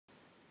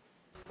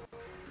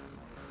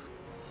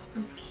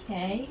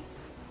Okay.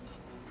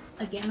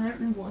 Again, I don't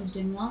remember what I was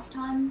doing last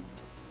time.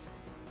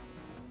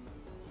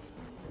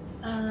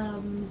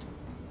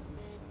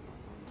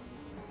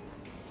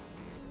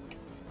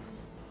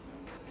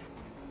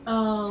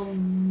 Oh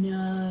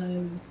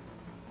no.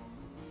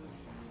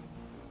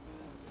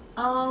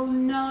 Oh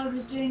no, I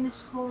was doing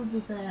this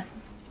horrible bit.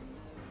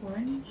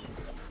 Orange?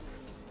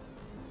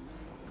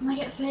 And I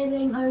get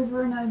failing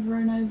over and over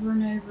and over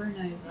and over and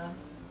over.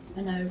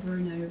 And over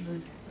and over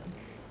and over.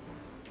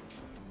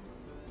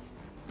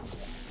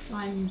 So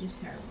I'm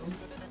just terrible.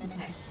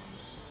 Okay.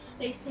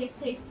 Please, please,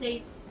 please,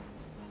 please.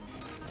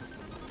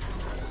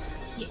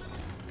 Yeah.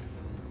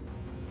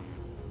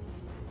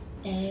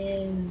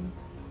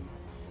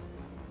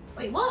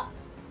 Wait, what?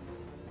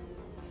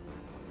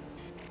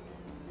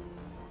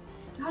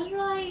 How did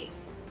I...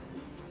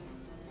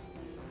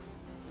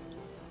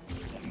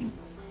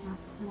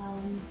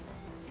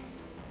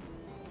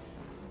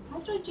 How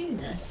did I do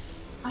this?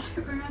 I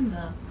don't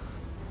remember.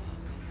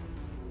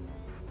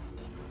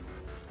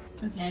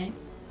 Okay.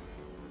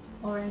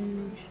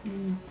 Orange,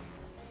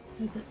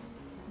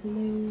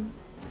 blue.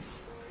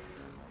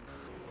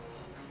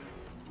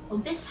 Oh,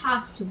 this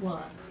has to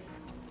work.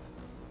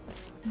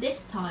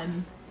 This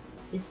time,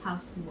 this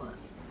has to work.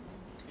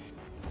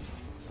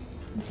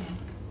 Okay.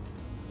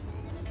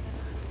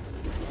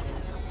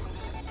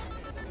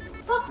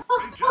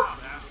 Great job,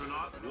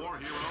 astronaut, war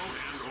hero,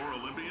 and/or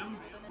Olympian.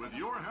 With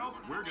your help,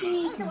 we're gonna...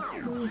 Jesus,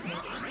 Jesus.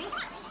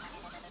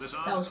 This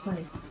on? That was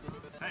close.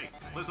 Hey,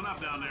 listen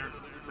up down there.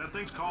 That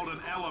thing's called an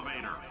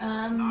elevator,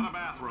 Um, not a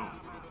bathroom.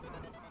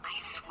 I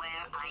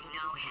swear I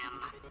know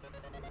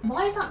him.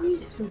 Why is that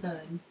music still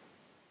going?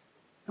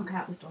 Okay,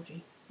 that was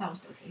dodgy. That was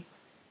dodgy.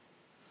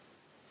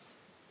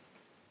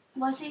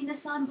 Have I seen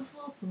this sign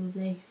before?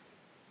 Probably.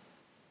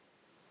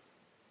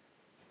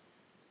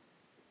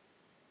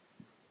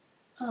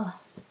 Oh.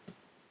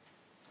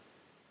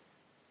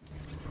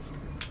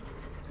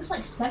 It's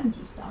like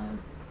 70s style.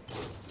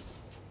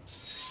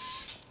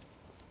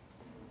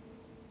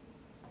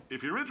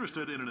 If you're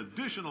interested in an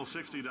additional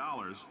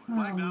 $60,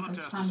 flag down a that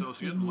test sounds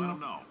associate and let genial. them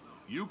know.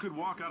 You could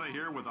walk out of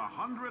here with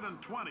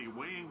 120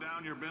 weighing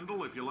down your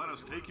bindle if you let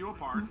us take you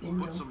apart,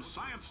 Bindle. put some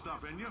science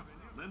stuff in you,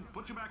 then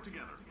put you back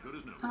together. Good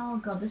as new. Oh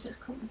god, this looks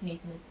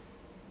complicated.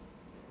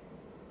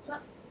 So,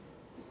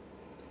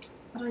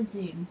 how do I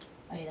zoom?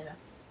 Oh yeah, there we go.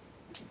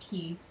 It's a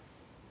cube.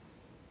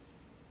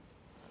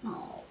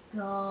 Oh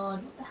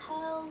god, what the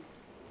hell?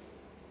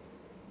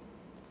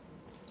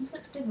 This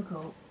looks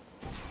difficult.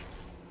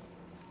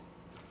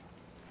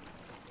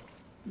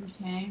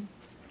 Okay.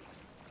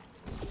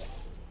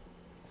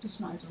 Just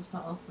might as well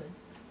start off with.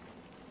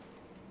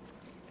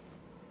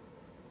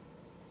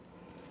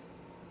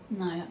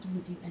 No, that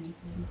doesn't do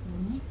anything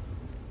for me.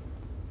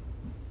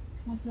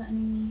 Can I put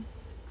any...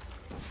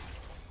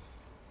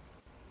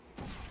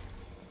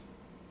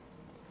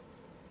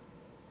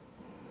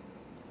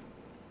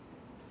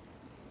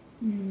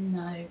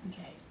 No,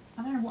 okay.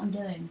 I don't know what I'm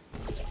doing.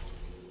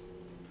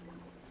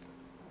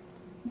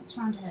 What's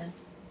around here?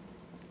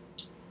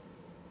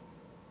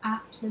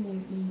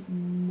 Absolutely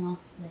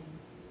nothing.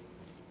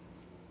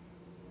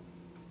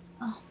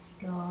 Oh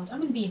my god, I'm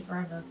gonna be here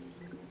forever.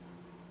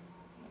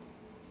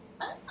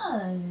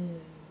 Oh.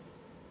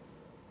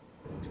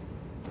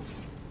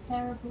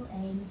 Terrible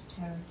aim is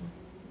terrible.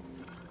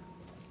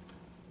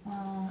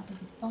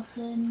 There's a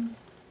button.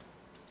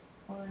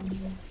 Orange.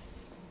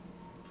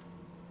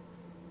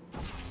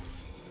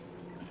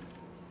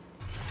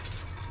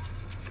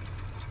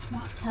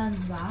 That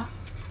turns that.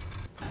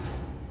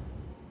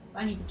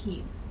 But I need the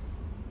cube.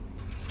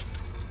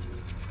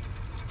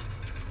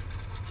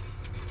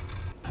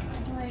 How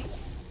do I...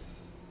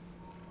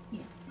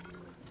 Yeah.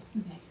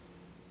 Okay.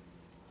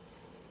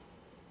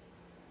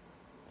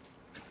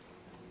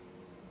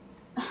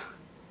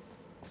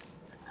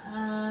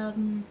 Oh.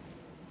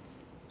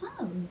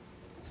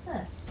 What's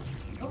this?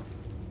 Oh.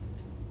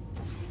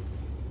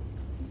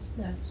 What's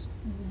this?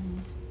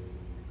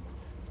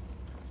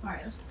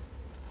 Alright, let's...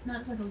 No,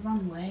 it's like a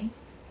runway.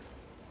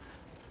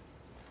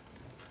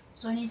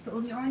 So I need to get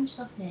all the orange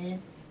stuff here,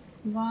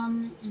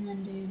 run, and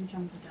then do the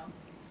jumper jump.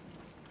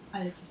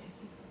 Okie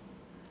dokie.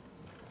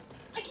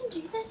 I can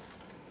do this.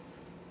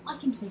 I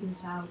can figure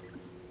this out.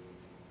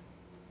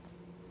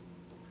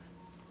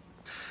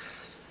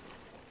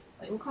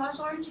 Wait, what colour is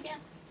orange again?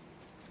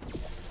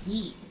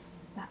 Yeah,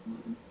 that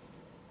one.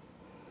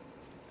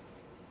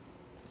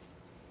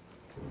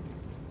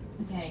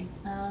 Okay,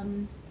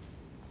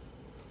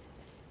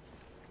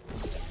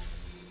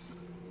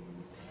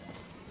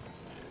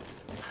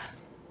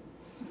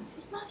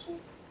 smash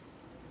it.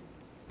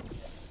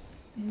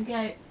 Here we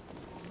go.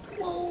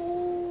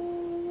 Whoa.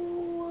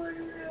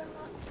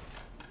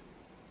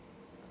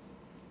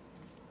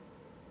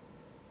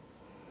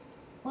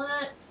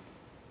 What?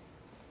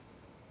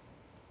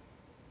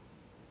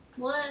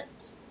 What?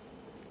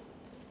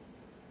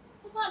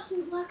 Well, that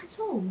didn't work at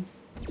all.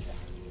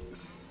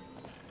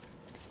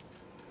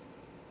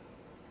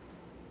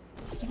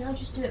 Did I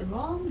just do it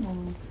wrong,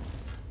 or?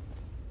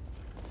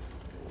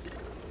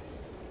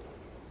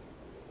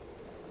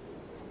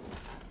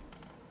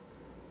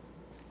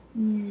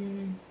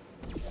 Hmm.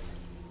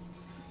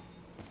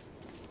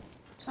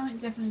 Something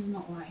definitely is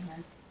not right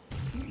here.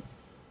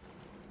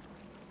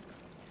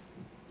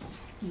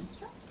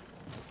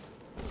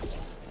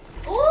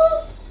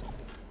 Oh!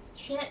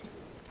 Shit.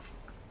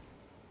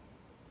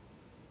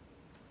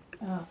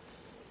 Oh.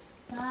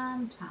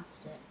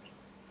 Fantastic.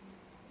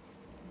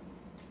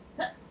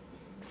 Huh.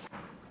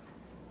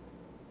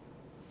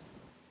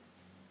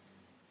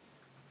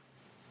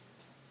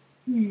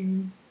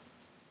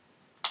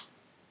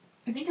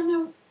 I think I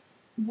know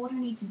what I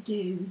need to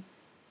do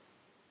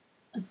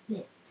a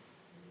bit.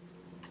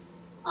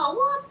 Oh,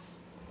 what?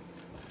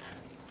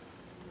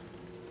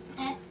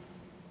 F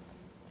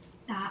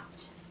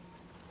that.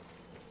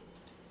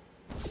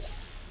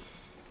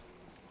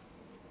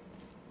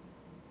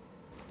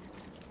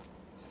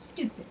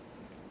 Stupid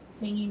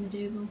thingy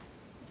Madougal.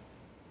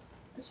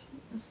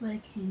 That's where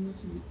it came,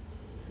 wasn't it?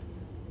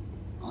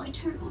 Oh, I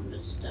don't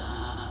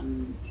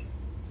understand.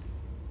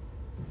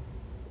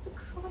 The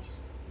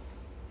Christ.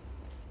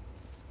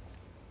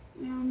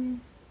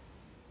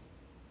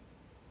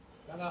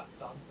 Shut up,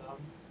 dum dum.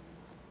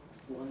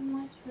 What am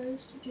I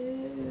supposed to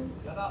do?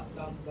 Shut up,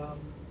 dum dum.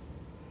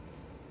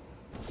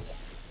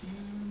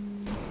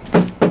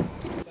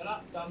 Shut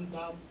up, dum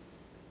dum.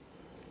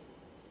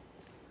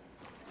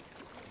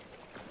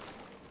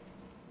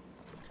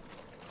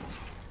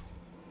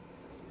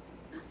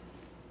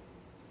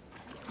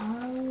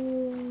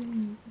 Oh,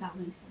 that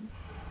makes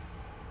sense.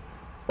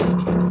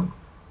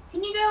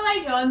 Can you go away,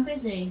 Joe? I'm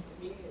busy.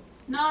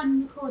 No,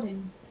 I'm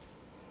recording.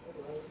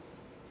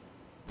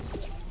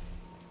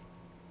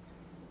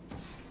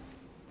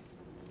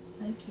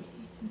 Okay.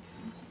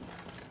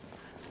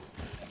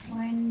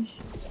 Orange.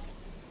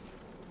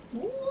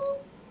 Ooh.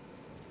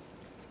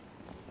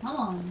 Come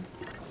on.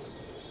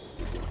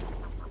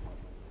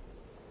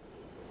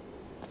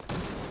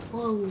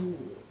 Whoa.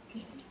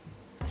 Okay.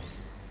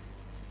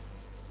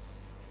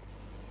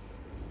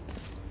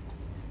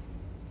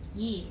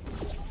 Yeah.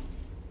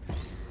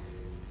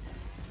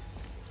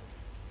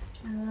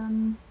 Yeah.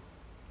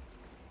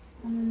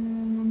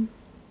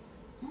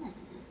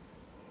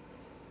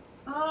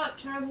 Oh,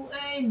 terrible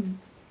aim.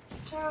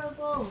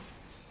 Terrible.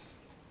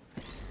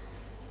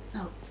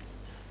 Oh.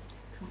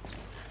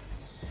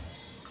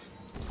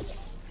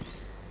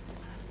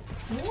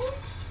 What?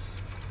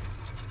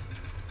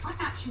 I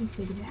actually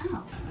figured it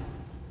out.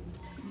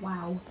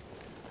 Wow.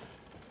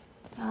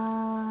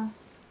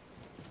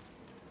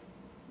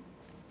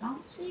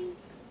 Bouncy?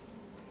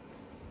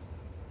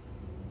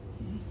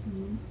 Okay,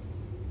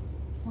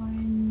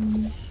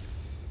 orange.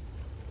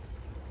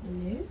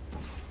 Blue.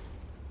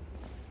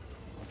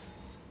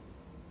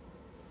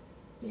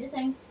 Do your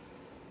thing.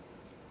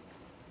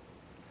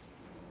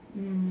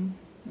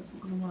 That's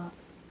not gonna work.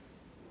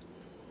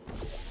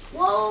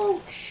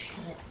 Whoa!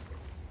 Shit.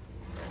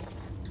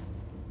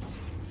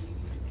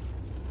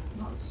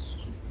 That was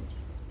stupid.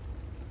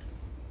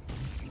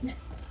 No.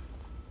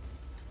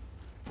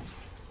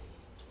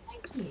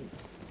 Thank you.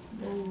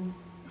 Whoa.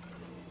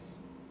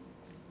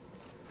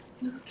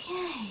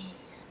 Okay.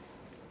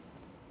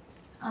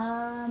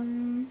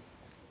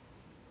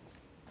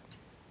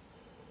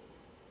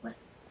 What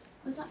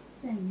was that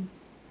thing?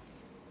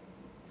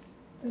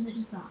 Or is it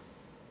just that?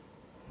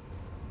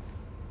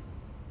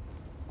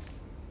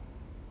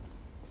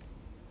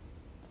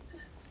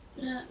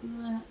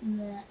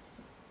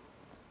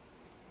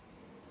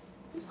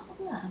 What's that up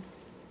there?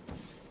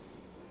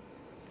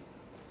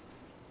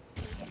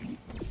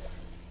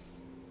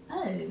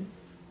 Oh.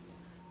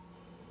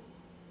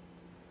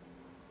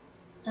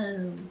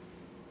 Oh.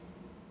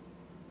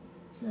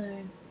 So.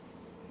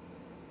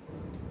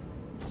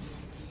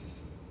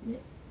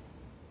 Yep.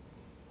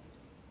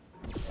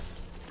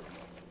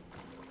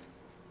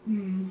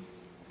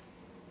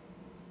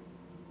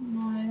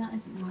 No, that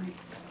isn't right.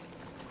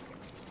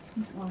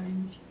 It's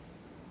orange.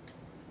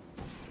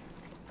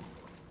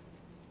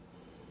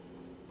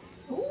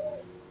 Ooh!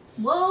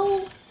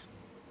 Whoa!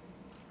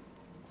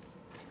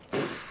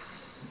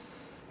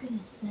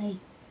 Goodness sake.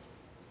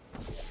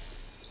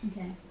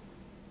 Okay.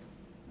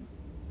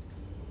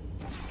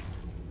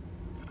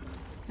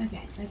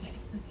 Okay.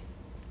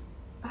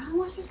 How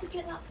am I supposed to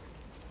get that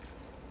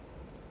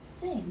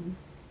thing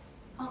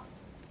up?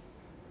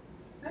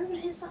 Where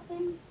is that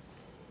thing?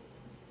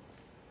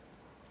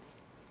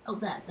 Oh,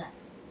 there.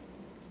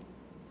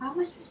 How am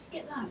I supposed to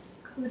get that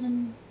covered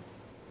in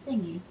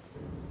thingy?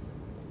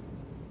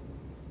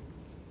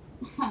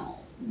 Oh,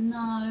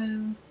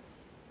 no.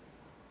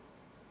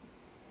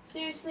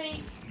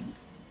 Seriously?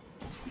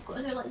 I've got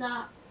to do it like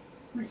that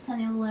when it's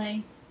turned the other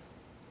way.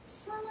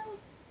 Son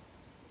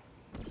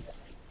of a...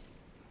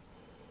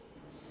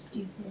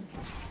 Stupid.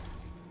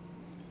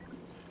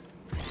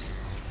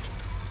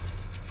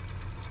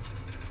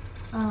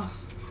 Oh.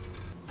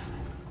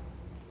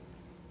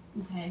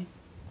 Okay.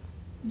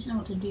 I just know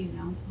what to do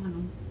now. Hang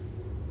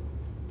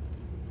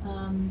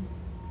on.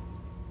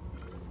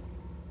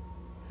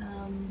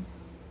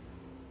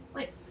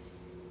 Wait.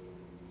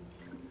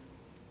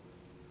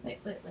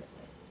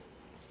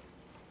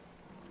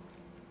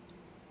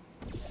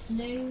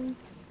 No.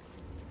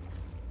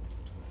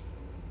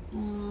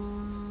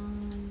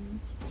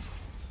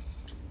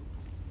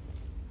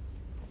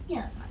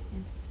 Yeah, that's right.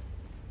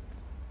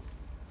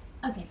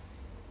 Yeah. Okay.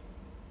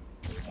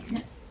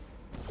 No.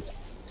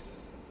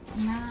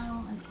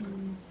 Now I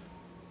can.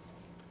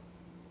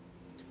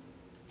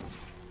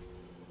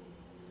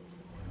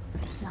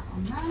 Put that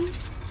on there.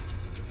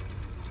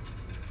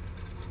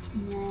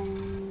 And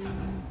then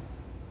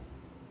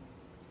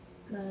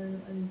go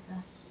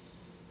over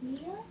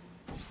here.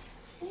 I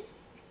think.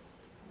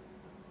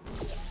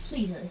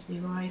 Please let this be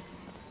right.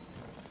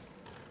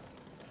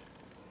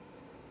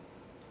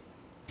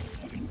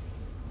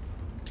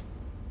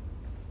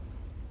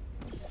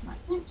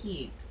 Right, thank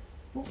you.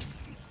 Oh.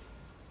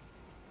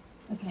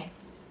 Okay.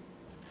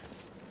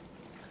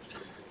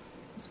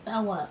 This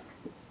better work.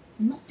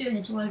 I'm not doing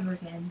this all over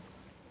again.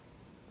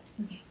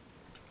 Okay.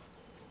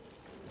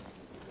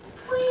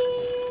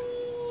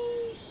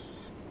 Whee!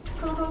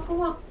 Come on, come on,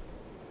 come on.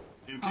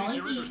 In case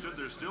you're interested,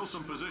 there's still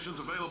some positions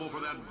available for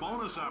that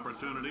bonus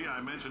opportunity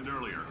I mentioned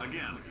earlier.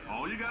 Again,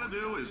 all you gotta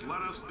do is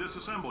let us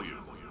disassemble you.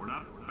 We're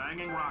not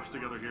banging rocks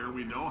together here.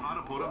 We know how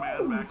to put a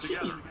man back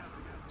together.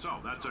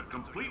 So, that's a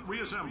complete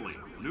reassembly.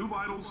 New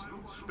vitals,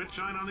 spit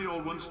shine on the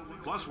old ones,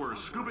 plus we're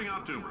scooping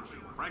out tumors.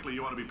 Frankly,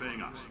 you ought to be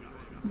paying us.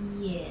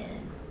 Yeah.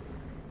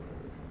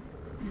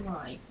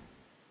 Right.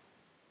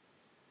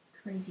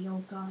 Crazy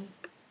old guy.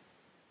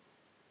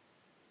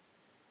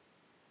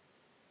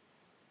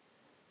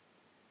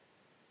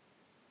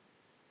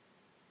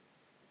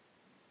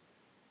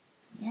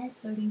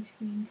 Yes, loading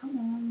screen, come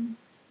on.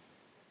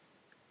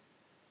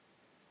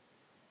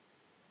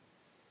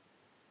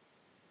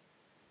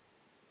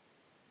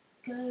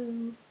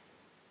 Go.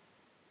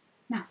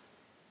 Now.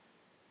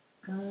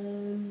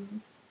 Go.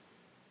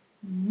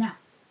 Now.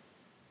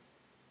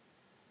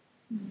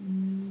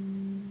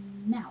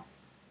 Now.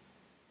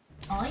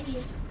 Oh,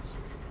 yeah.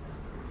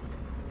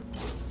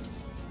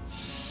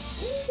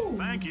 Ooh.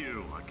 Thank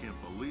you. I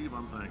can't believe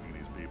I'm thanking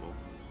these people.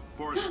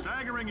 For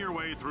staggering your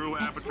way through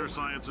Aperture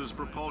Science's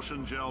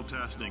propulsion gel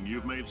testing,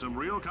 you've made some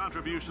real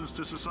contributions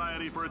to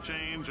society for a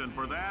change, and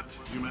for that,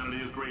 humanity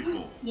is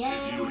grateful.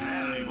 Yay. If you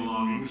had any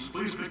belongings,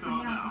 please pick them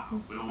up now.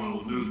 We don't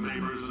want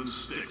newspapers and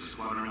sticks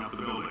cluttering up the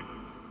building.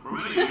 For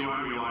many of you,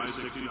 I realize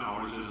 $60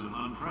 is an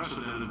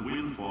unprecedented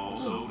windfall,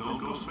 so don't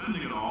go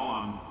spending it all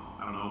on,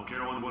 I don't know,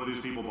 Carolyn, what do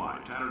these people buy?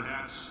 Tattered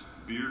hats?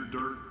 Beard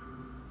dirt?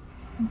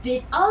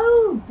 Beard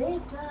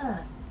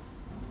dirt.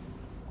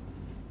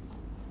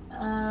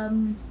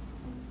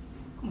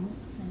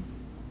 What's it say?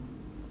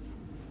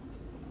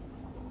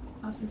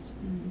 After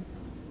spoon.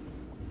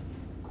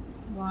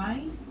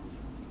 Right?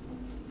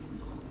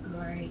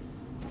 Great.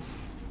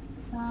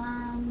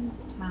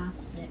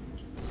 Fantastic.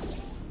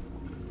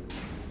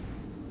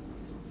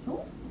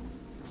 Oh.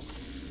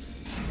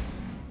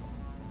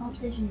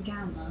 Obsession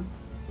Gamma.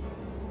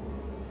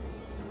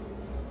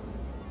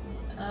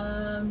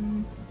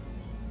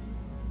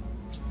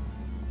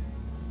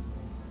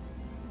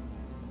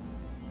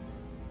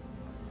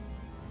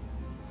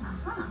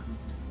 Aha.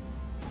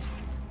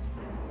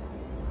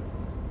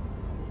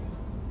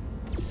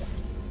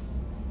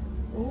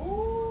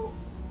 Oh.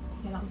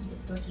 Okay, that was a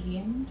bit dodgy at the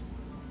end.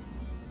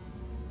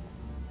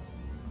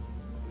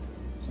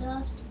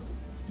 Just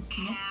a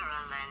snip.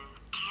 Carolyn,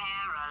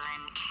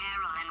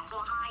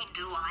 why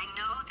do I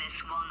know this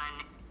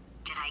woman?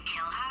 Did I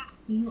kill her?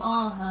 You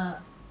are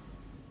her.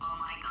 Oh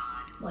my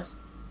god. What?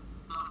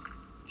 Look,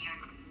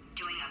 you're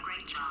doing a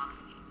great job.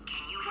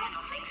 Can you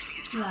handle things for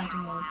yourself for a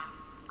while?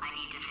 I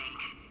need to think.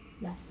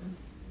 Lesson.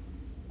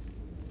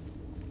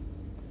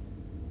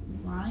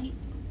 Right.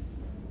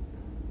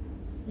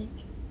 Big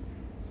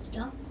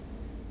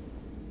stuffs.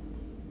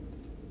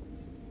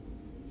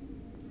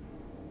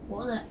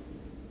 What are they?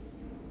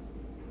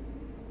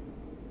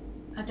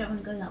 I don't want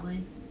to go that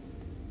way.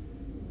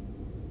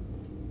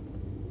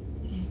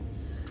 Okay.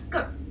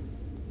 Go!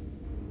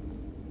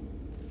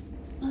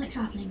 Nothing's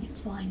happening, it's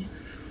fine.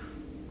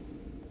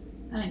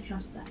 I don't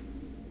trust that.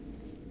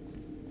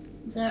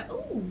 Is there...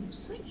 ooh,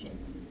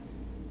 switches.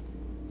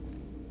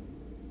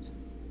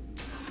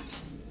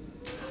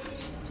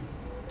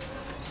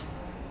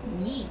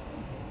 Neat.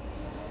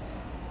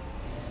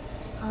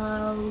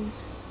 Oh,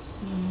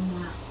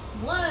 snap.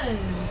 Whoa!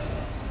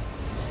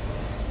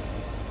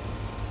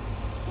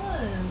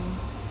 Whoa!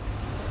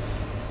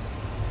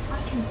 I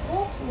can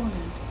portal on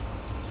him.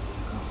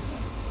 Let's go.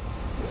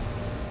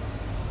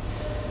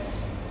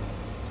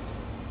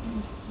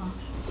 Oh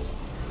gosh.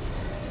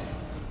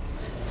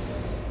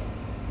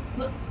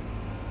 Look.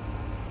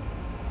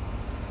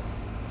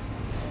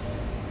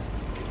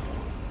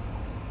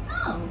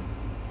 Oh!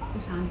 That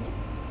was handy.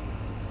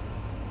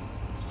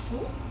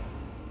 Oh.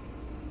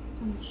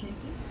 I'm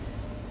shaky.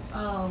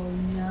 Oh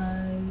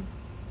no.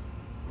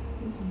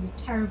 This is a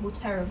terrible,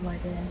 terrible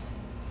idea.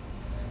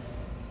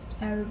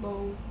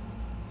 Terrible,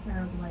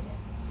 terrible idea.